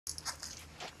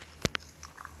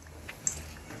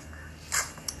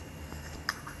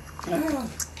Told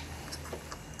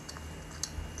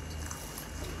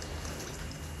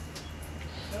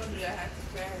you I had to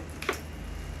fast.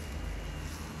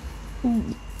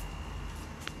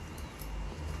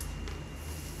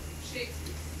 Chicken.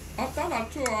 I thought I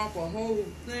tore off a whole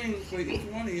thing for each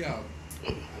one of y'all.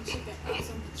 I'm chicken. I'm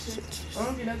some chicken. I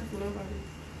don't get nothing from nobody.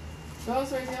 Don't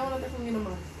say I don't want nothing from you no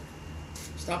more.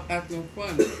 Stop acting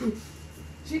funny.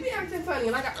 She be acting funny,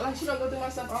 and like she don't go through my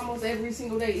stuff almost every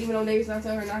single day, even on days I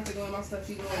tell her not to go in my stuff.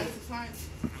 She goes. That's fine.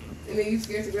 And then you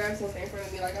scared to grab something in front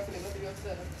of me like I'm finna go through your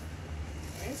stuff.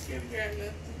 I ain't scared to grab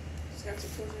nothing. Just got to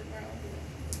put it around.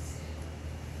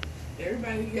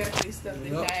 Everybody got their stuff they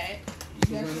Yep.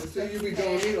 bad. You be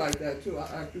doing me like that too. I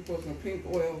asked you for some pink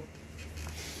oil.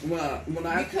 When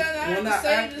I Because I have to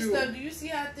save this stuff. Do you see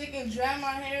how thick and dry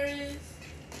my hair is?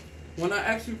 When I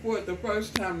asked you for it the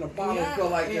first time, the bottle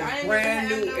felt like I it's ain't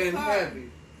brand even new have no and card.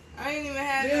 heavy. I ain't even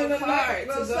had Then no card the to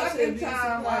go to the second beauty time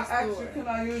I supply asked you, store. can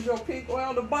I use your pink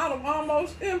oil? The bottle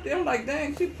almost empty. I'm like,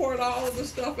 dang, she poured all of the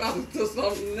stuff out into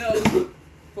something else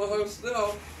for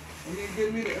herself. And you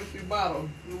give me the empty bottle.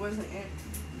 It wasn't empty.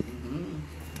 Mm-hmm.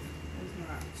 It's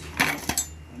not.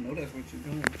 I know that's what you're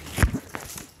doing. I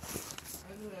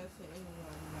do that to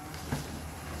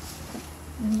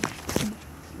anyone.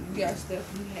 You got stuff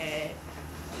you had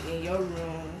in your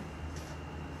room.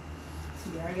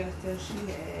 Yeah, I got stuff she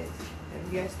had. And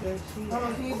you got stuff she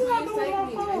had. Can you What do I please do with take my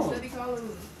me? phone? Instead of calling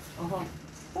me.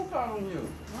 Who calling you?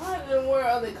 Why in the world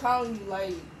are they calling you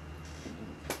like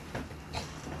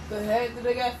the heck? Do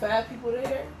they got 5 people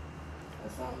there? Or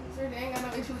something? Sure, they ain't got no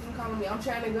issue with them calling me. I'm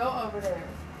trying to go over there.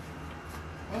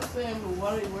 I'm saying, but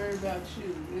why they worry about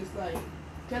you? It's like,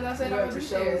 Cause I said I would be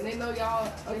there, and they know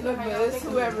y'all. They know okay, how but y'all it's think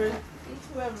of me.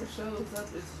 whoever shows up.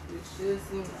 It should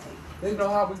seem like, They know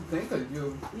how we think of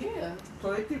you. Yeah.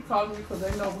 So they keep calling me because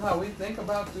they know how we think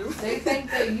about you. They think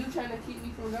that you trying to keep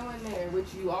me from going there,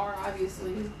 which you are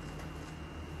obviously.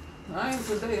 I ain't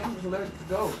today. I'm just letting it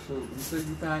go until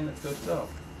you find it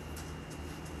yourself.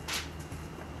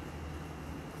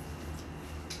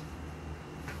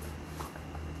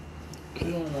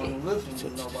 You don't want to listen to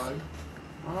nobody.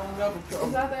 I don't never It's tell.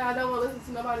 not that I don't want to listen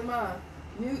to nobody mind.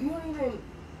 You don't even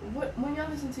when y'all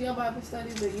listen to your Bible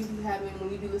studies that you be having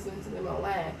when you be listening to them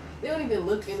online, they don't even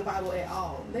look in the Bible at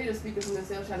all. They just speaking from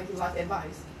themselves trying to give like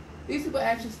advice. These people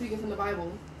actually speaking from the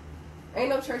Bible. Ain't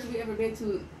no church we ever been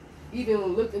to even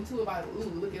looked into a Bible.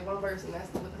 Ooh, look at one verse and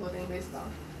that's what the whole thing based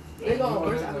on. They go on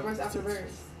verse after verse after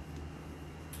verse.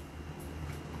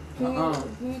 Can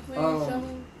you please show me?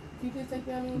 Can you please take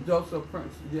me on me? Joseph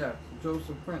Prince, yes.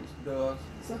 Joseph Prince does.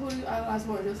 So who do you idolize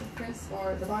more, Joseph Prince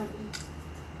or the Bible?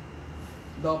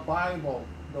 The Bible,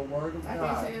 the Word of I God.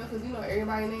 can't say it because you know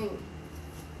everybody's name.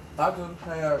 I just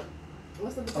had.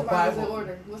 What's the book A of Bibles in Bible.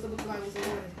 order? What's the book of Bibles in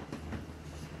order?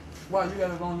 Why, you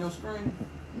got it on your screen?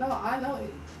 No, I know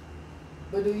it.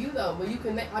 But do you though? But you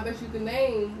can. I bet you can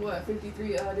name what 53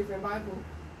 different Bible,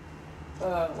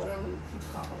 whatever you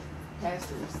call them,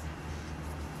 pastors.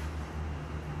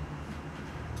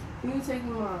 Can you take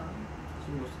me on?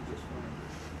 She must have just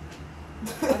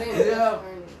learned it. I didn't Yeah.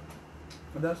 learn it.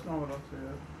 But that's not what I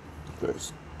said.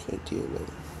 Verse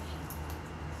 20:11.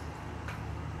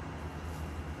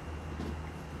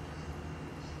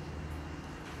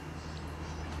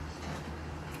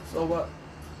 So what?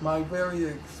 My very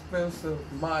expensive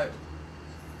Bible.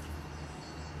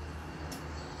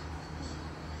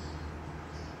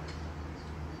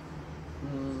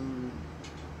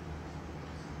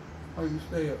 How you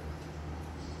say it?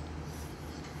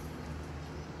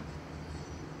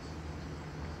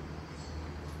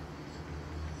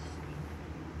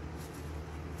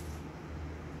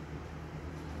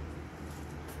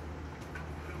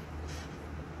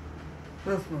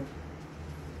 Christmas.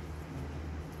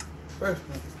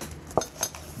 Christmas.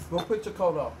 Go put your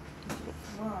coat off.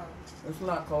 wow. It's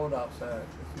not cold outside.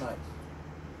 It's nice.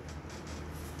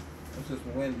 It's just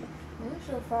windy. Where's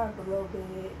your $5 below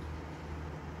bed?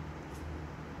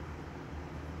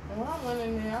 And when I went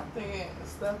in there, I'm thinking the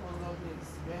stuff was gonna be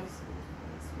expensive.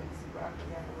 But I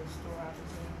forgot which store I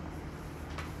was in.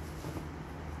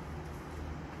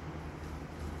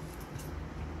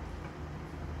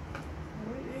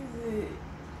 What is it?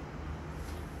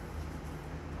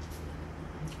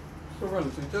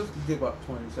 Serenity, just give up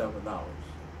 $27.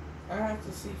 I have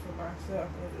to see for myself.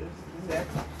 It is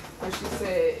exactly. But she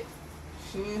said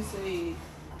she didn't say.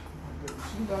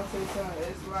 She gonna say something.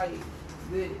 It's like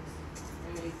this,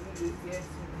 and they do this yes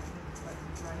and like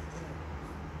it's like that.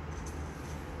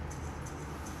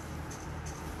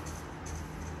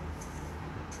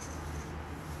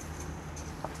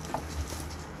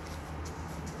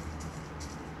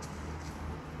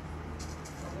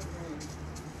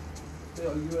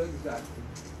 tell you exactly.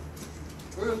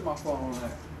 Where's my phone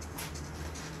at?